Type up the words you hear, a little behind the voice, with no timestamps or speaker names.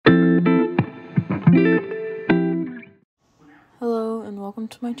Hello and welcome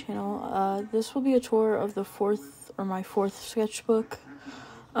to my channel. This will be a tour of my fourth sketchbook.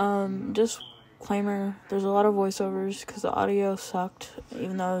 Disclaimer, there's a lot of voiceovers because the audio sucked,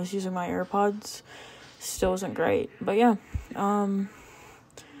 even though I was using my AirPods. Still wasn't great, but yeah. I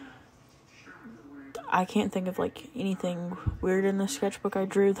can't think of like anything weird in the sketchbook I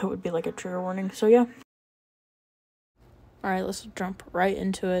drew that would be like a trigger warning, so yeah. Alright, let's jump right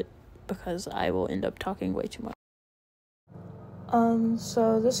into it because I will end up talking way too much.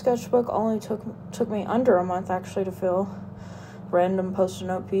 So this sketchbook only took me under a month actually to fill. Random post-it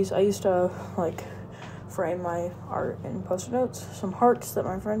note piece. I used to like frame my art in post-it notes. Some hearts that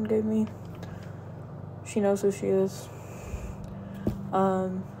my friend gave me. She knows who she is.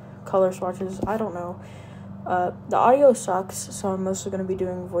 Color swatches. I don't know. The audio sucks, so I'm mostly going to be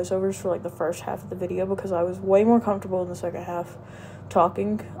doing voiceovers for like the first half of the video because I was way more comfortable in the second half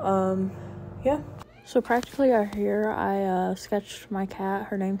talking. Yeah. So practically here I sketched my cat.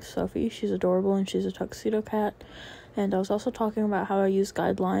 Her name's Sophie. She's adorable and she's a tuxedo cat. And I was also talking about how I use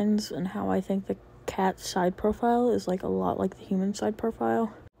guidelines and how I think the cat's side profile is like a lot like the human side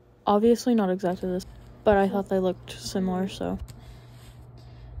profile. Obviously not exactly this, but I thought they looked similar, so.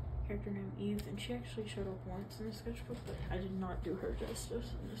 Character named Eve, and she actually showed up once in the sketchbook, but I did not do her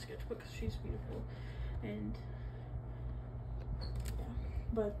justice in the sketchbook because she's beautiful. And yeah,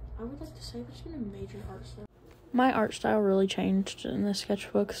 but I would like to say there's been a major art style. My art style really changed in the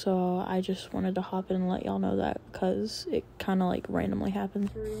sketchbook, so I just wanted to hop in and let y'all know that because it kind of like randomly happened.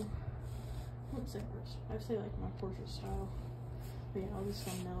 I wouldn't say first. I'd say like my portrait style. But yeah, I was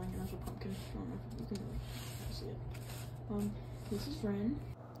thumbnailing and there's a pumpkin. I don't know if you can really see it. This is Ren.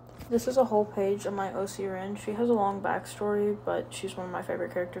 This is a whole page of my OC Ren. She has a long backstory, but she's one of my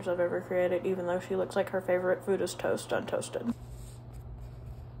favorite characters I've ever created, even though she looks like her favorite food is toast untoasted.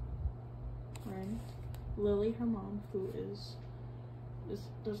 Ren. Lily, her mom, who is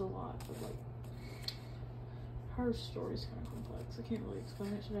there's a lot, but like her story's kind of complex. I can't really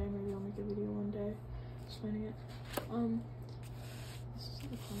explain it today. Maybe I'll make a video one day explaining it. This is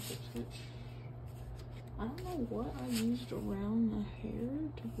like a concept sketch. I don't know what I used around the hair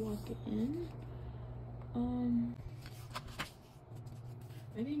to block it in.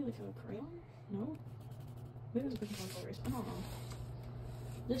 Maybe like a crayon? No? Maybe it was a pencil erase. I don't know.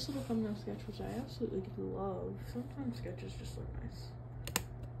 This little thumbnail sketch, which I absolutely love. Sometimes sketches just look nice.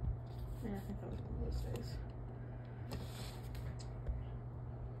 And I think that was one of those days.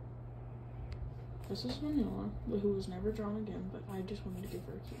 This is Vanilla, who was never drawn again, but I just wanted to give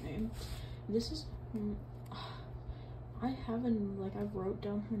her a cute name. This is, I wrote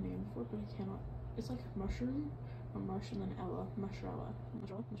down her name before, but I cannot. It's like mushroom, or mush, and then Ella, Mushrella,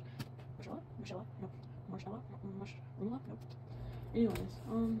 nope, Marshella, Mushrella, nope. Anyways,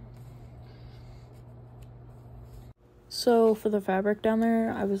 So for the fabric down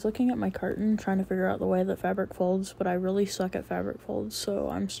there, I was looking at my carton trying to figure out the way that fabric folds, but I really suck at fabric folds, so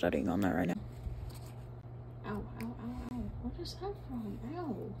I'm studying on that right now. Ow, ow, ow, ow. What is that from?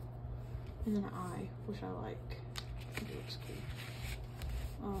 Ow. And then an eye, which I like. It looks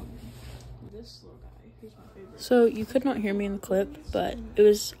cool. This little guy, who's my favorite. So you could not hear me in the clip, but it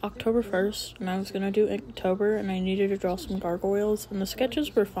was October 1st, and I was gonna do Inktober, and I needed to draw some gargoyles, and the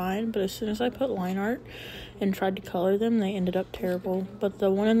sketches were fine, but as soon as I put line art and tried to color them, they ended up terrible. But the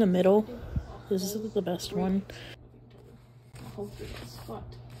one in the middle, this is the best one.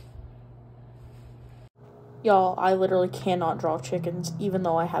 Y'all, I literally cannot draw chickens, even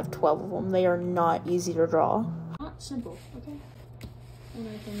though I have 12 of them. They are not easy to draw. Not simple, okay? And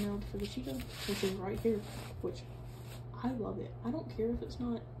I thumbnailed for the cheetah, which is right here, which I love it. I don't care if it's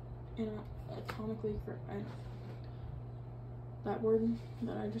not anatomically correct. That word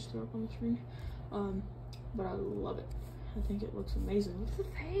that I just threw up on the screen. But I love it. I think it looks amazing. Look at the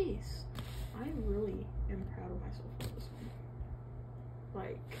face. I really am proud of myself for this one.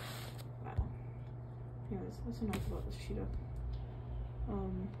 Like, wow. Anyways, that's enough about this cheetah.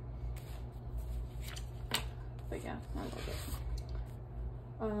 But yeah, I love it.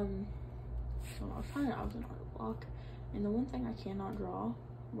 So I was in art block, and the one thing I cannot draw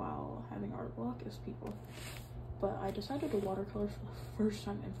while having art block is people. But I decided to watercolor for the first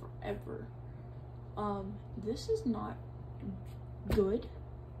time in forever. This is not good.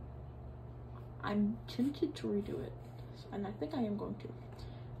 I'm tempted to redo it, and I think I am going to.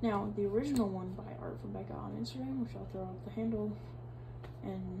 Now, the original one by Art from Becca on Instagram, which I'll throw up the handle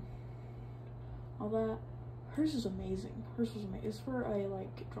and all that, hers is amazing. Hers was amazing. It's for a,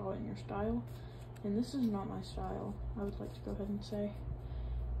 like, draw in your style, and this is not my style, I would like to go ahead and say.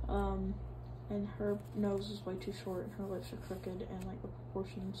 And her nose is way too short, and her lips are crooked, and, like, the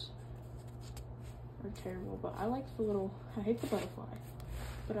proportions are terrible, but I like the little, I hate the butterfly,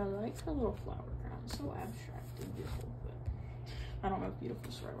 but I like the little flower crown. It's so abstract and beautiful, but I don't know if beautiful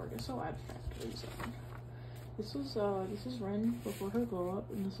is the right word. It's so abstract. This is Ren before her glow up,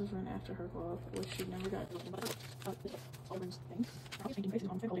 and this is Ren after her glow up, which she never got. This Alden's thing. Now painting faces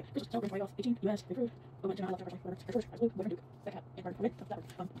on film all day. Christmas celebrates right off 18 US. They approved. But when I left her first, her first blue, boyfriend Duke, that cat, and her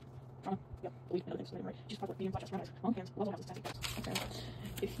yep, believe another thing, right? She's popular, medium, podcast, runners, long pants, loves houses, sassy pets. Okay.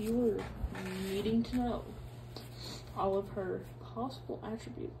 If you were needing to know all of her possible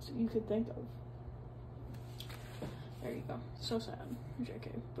attributes you could think of, there you go. So sad.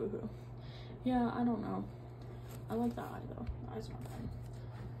 JK. Boo-hoo. Yeah, I don't know. I like the eye though. The eye's not bad.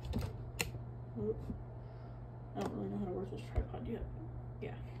 Oop. I don't really know how to work this tripod yet.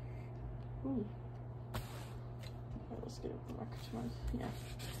 Yeah. Ooh. Okay, let's get it back to my, yeah.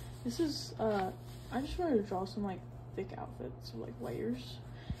 This is, I just wanted to draw some like thick outfits with like layers.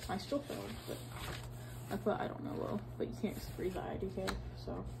 I still failed, but I put I don't know low, but you can't read the IDK,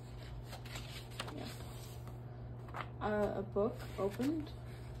 so yeah. A book opened.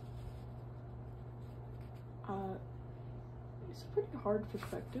 It's a pretty hard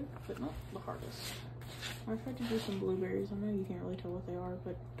perspective, but not the hardest. I tried to do some blueberries. I know you can't really tell what they are,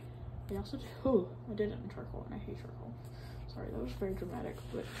 but they also do. Oh, I did it in charcoal, and I hate charcoal. Sorry, that was very dramatic,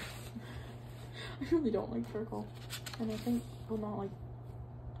 but I really don't like charcoal. And I think, well, not like,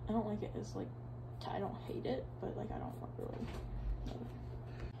 I don't like it as like, I don't hate it, but like I don't really love it.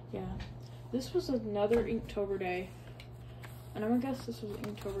 Yeah, this was another Inktober day. And I'm gonna guess this was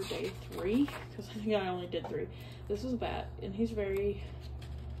Inktober day 3, because I think I only did 3. This is a bat, and he's very,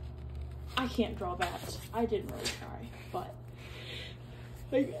 I can't draw bats. I didn't really try, but,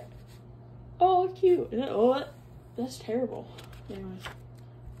 like, oh, cute. Oh, that's terrible. Anyways,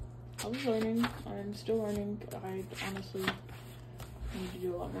 I was learning. I'm still learning. I honestly need to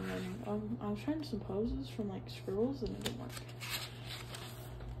do a lot more learning. I was trying some poses from, like, scribbles, and it didn't work.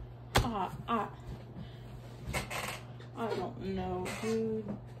 I don't know, dude.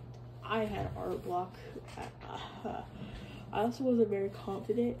 I had art block. I also wasn't very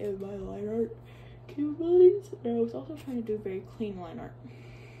confident in my line art capabilities, and I was also trying to do very clean line art,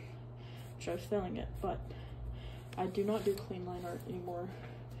 which I was failing at, but I do not do clean line art anymore.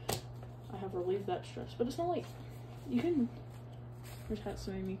 I have relieved that stress, but it's not like, you can, there's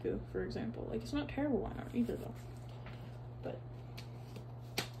Hatsune Miku, for example. Like, it's not terrible line art either, though, but,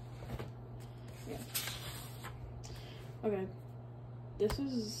 yeah. Okay, this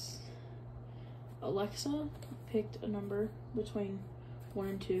is Alexa picked a number between 1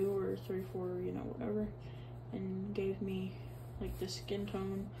 and 2 or 3, 4, you know, whatever, and gave me like the skin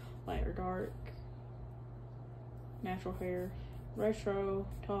tone, light or dark, natural hair, retro,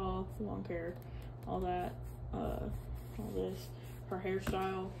 tall, long hair, all that, all this, her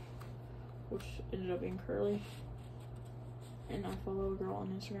hairstyle, which ended up being curly. And I follow a girl on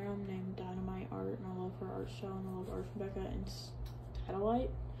Instagram named Dynamite Art, and I love her art style, and I love art from Becca and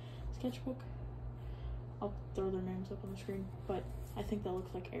Satellite Sketchbook. I'll throw their names up on the screen, but I think that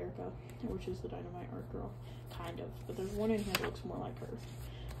looks like Erica, which is the Dynamite Art girl, kind of. But there's one in here that looks more like her.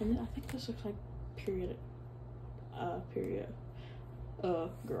 And I think this looks like period,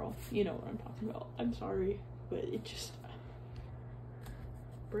 girl. You know what I'm talking about. I'm sorry, but it just,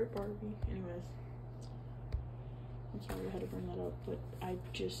 Brit Barbie. Anyways. I'm sorry I had to bring that up, but I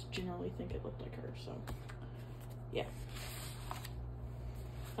just generally think it looked like her, so yeah.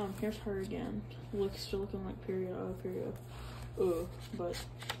 Here's her again. Still looking like period, but,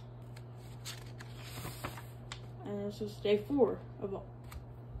 and this is day 4 of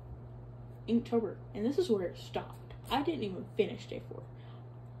Inktober, and this is where it stopped. I didn't even finish day 4.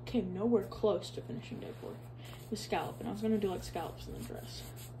 Came nowhere close to finishing day 4. The scallop, and I was gonna do like scallops in the dress,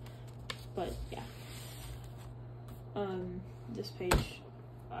 but yeah. This page,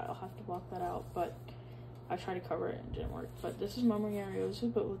 I'll have to block that out, but I tried to cover it and it didn't work. But this is Mama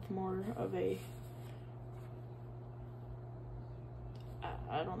Yariosa, but with more of a,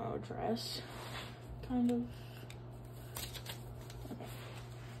 I don't know, a dress, kind of. Okay.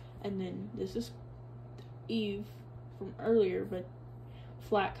 And then this is Eve from earlier, but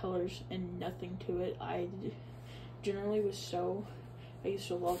flat colors and nothing to it. I generally was so, I used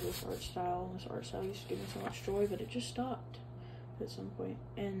to love this art style, and this art style used to give me so much joy, but it just stopped at some point.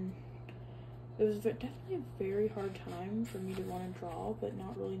 And it was definitely a very hard time for me to want to draw, but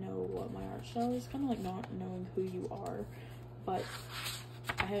not really know what my art style is. Kind of like not knowing who you are, but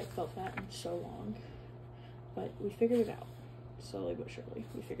I hadn't felt that in so long. But we figured it out, slowly but surely.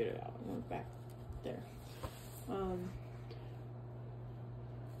 We figured it out, and we're back there.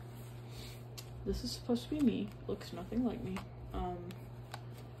 This is supposed to be me. Looks nothing like me.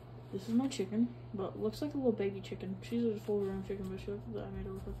 this is my chicken, but looks like a little baby chicken. She's a full-grown chicken, but she looks like I made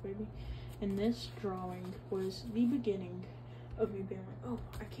her look like a baby. And this drawing was the beginning of me being like, oh,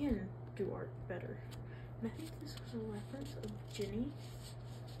 I can do art better. And I think this was a reference of Jenny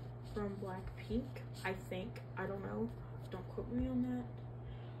from Blackpink. I think. I don't know. Don't quote me on that.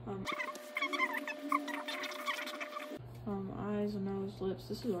 Eyes, nose, lips.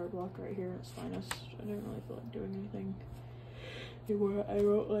 This is art block right here. It's finest. I didn't really feel like doing anything. I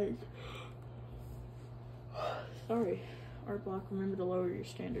wrote like, sorry, art block. Remember to lower your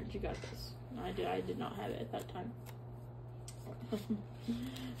standards. You got this. I did not have it at that time, but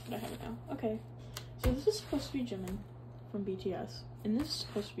I have it now. Okay, so this is supposed to be Jimin from BTS, and this is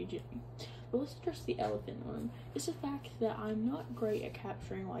supposed to be Jenny. But let's address the elephant in the room. It's the fact that I'm not great at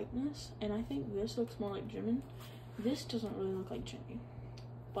capturing likeness, and I think this looks more like Jimin. This doesn't really look like Jenny,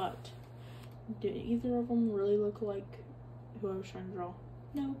 but did either of them really look like who I was trying to draw?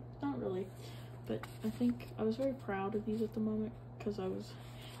 No, not really. But I think I was very proud of these at the moment because I was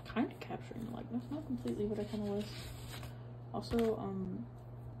kind of capturing the likeness, not completely, but I kind of was. Also,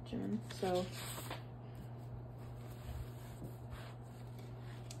 Jimin. So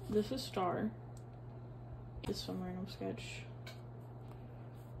this is Star. This is some random sketch.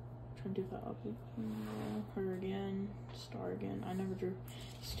 Trying to do that up. Her again, Star again. I never drew.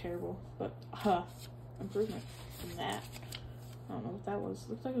 It's terrible, but improvement from that. I don't know what that was.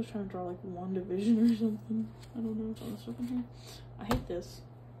 Looks like I was trying to draw like one division or something. I don't know what's on this one here. I hate this,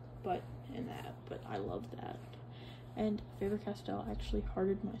 but I love that. And Faber-Castell actually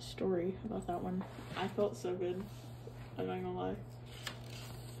hearted my story about that one. I felt so good. I'm not gonna lie.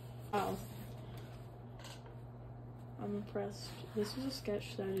 Wow. I'm impressed. This is a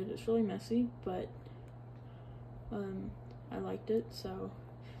sketch that I did. It's really messy, but I liked it. So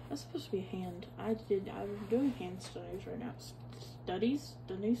that's supposed to be a hand. I'm doing hand studies right now. Studies.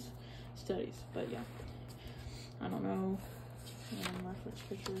 But yeah, I don't know. Reference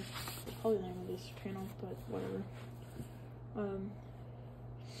picture. It's probably the name of this channel, but whatever.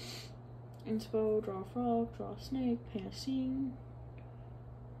 Inspo, draw a frog, draw a snake, paint a scene.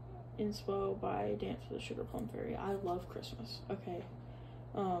 Inspo by Dance with the Sugar Plum Fairy. I love Christmas. Okay.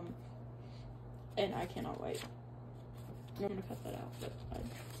 And I cannot wait. I'm gonna cut that out,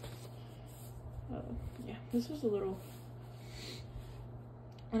 but yeah, this was a little,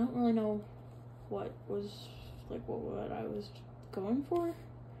 I don't really know what was, like, what I was going for.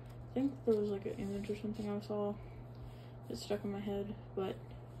 I think there was, like, an image or something I saw that stuck in my head, but,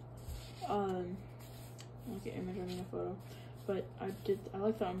 like an image, I mean a photo. But I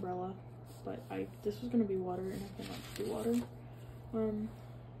like the umbrella, but this was gonna be water, and I cannot do water.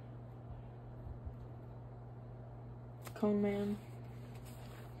 Cone Man.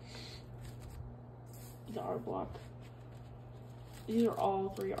 The art block. These are all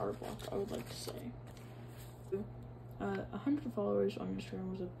 3 art blocks, I would like to say. 100 followers on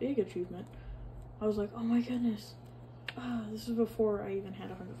Instagram was a big achievement. I was like, oh my goodness. This is before I even had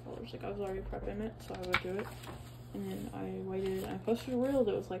 100 followers. Like, I was already prepping it, so I would do it. And then I waited, I posted a reel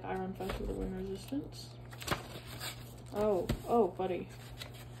that was like, I run faster to win resistance. Oh, buddy.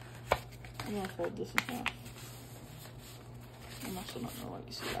 I'm gonna fold this in half. I must not know why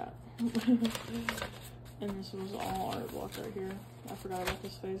you see that. And this was all art block right here. I forgot about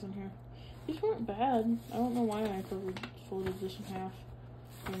this phase in here. These weren't bad. I don't know why I folded this in half.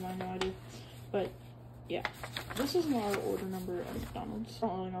 I have no idea. But yeah, this is my order number at McDonald's. I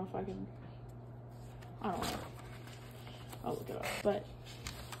don't really know if I can, I don't know. I'll look it up. But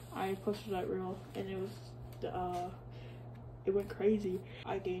I posted that reel and it was, it went crazy.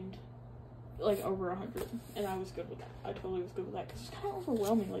 I gained like over 100 and I was good with that. I totally was good with that because it's kind of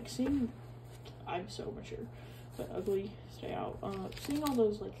overwhelming. Like seeing, I'm so mature, but ugly, stay out. Seeing all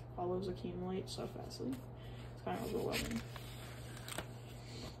those like follows accumulate so fastly, it's kind of overwhelming.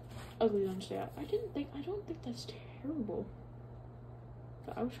 Ugly, don't stay out. I don't think that's terrible.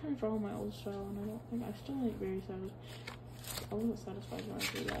 But I was trying to draw my old style and I still ain't very satisfied. I wasn't satisfied when I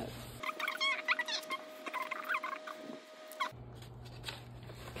did that.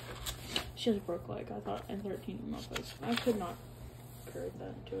 She has a broke leg, I thought, and 13 in my place. I could not create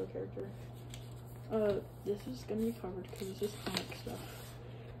that into a character. This is gonna be covered because it's just comic stuff.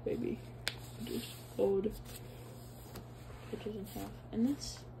 Baby. Just fold pictures in half. And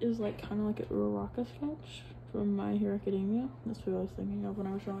this is like kind of like a Uraraka sketch from My Hero Academia. That's what I was thinking of when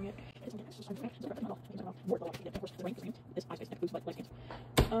I was drawing it.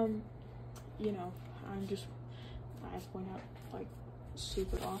 You know, I have to point out, like,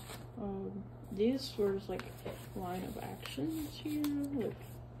 super off. These were just like line of actions here, like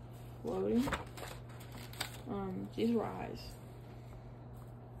floating. These were eyes.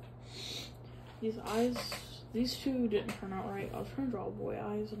 these eyes, these two didn't turn out right. I was trying to draw boy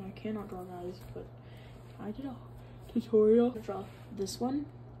eyes, and I cannot draw guys, but I did a tutorial to draw this one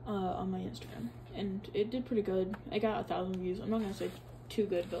on my Instagram, and it did pretty good. I got 1,000 views. I'm not gonna say too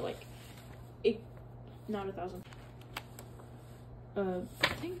good, but like it, not 1,000.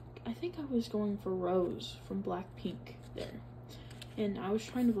 I think I was going for Rose from Blackpink there, and I was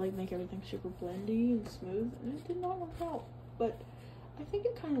trying to like make everything super blendy and smooth, and it did not work out. But I think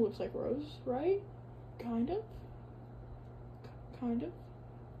it kind of looks like Rose, right? Kind of.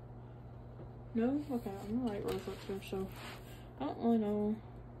 No? Okay, I'm gonna write Rose up here, so I don't really know.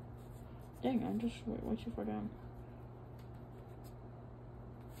 Dang, I'm just way too far down.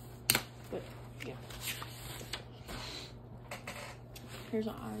 But yeah. Here's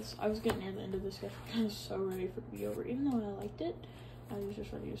the eyes. I was getting near the end of this sketch. I was so ready for it to be over. Even though I liked it, I was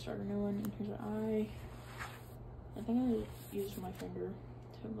just ready to start a new one. And here's the eye. I think I used my finger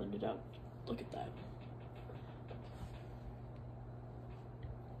to blend it out. Look at that.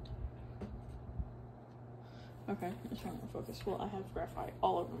 Okay, it's trying to focus. Well, I have graphite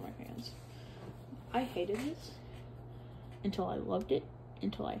all over my hands. I hated this until I loved it,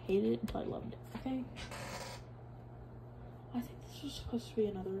 until I hated it, until I loved it. Okay? I think this was supposed to be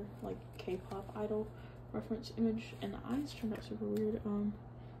another like K-pop idol reference image, and the eyes turned out super weird.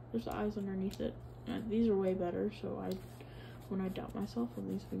 There's the eyes underneath it. These are way better, so when I doubt myself on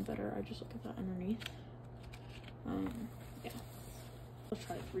these being better, I just look at that underneath. Yeah. Let's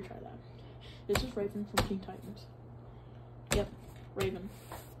retry that. This is Raven from Teen Titans. Yep, Raven.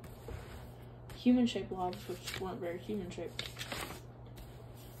 Human-shaped blobs, which weren't very human-shaped.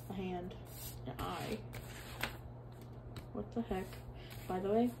 A hand, an eye. What the heck? By the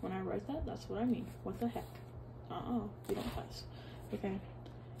way, when I write that, that's what I mean. What the heck? We don't cuss. Okay.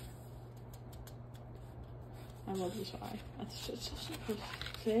 I love this eye. It's just so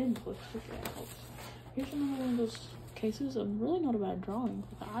simplistic. Here's another one of those cases of really not a bad drawing,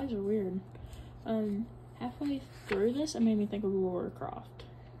 but the eyes are weird. Halfway through this, it made me think of Laura Croft.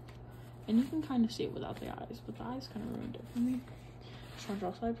 And you can kind of see it without the eyes, but the eyes kind of ruined it for me. Just trying to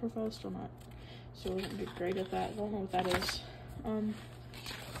draw side profile, still wasn't great at that. I don't know what that is.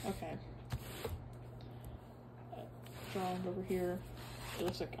 Okay. Drawing over here. It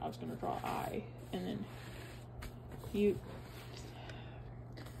looks like I was gonna draw eye, and then you.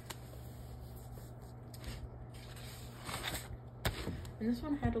 And this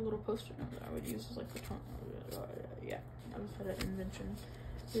one had a little post-it note that I would use as like the tone. Yeah, I was had an invention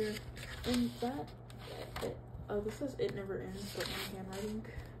here. And that, this says it never ends, but my handwriting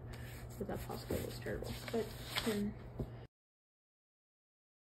for that postcard was terrible. But then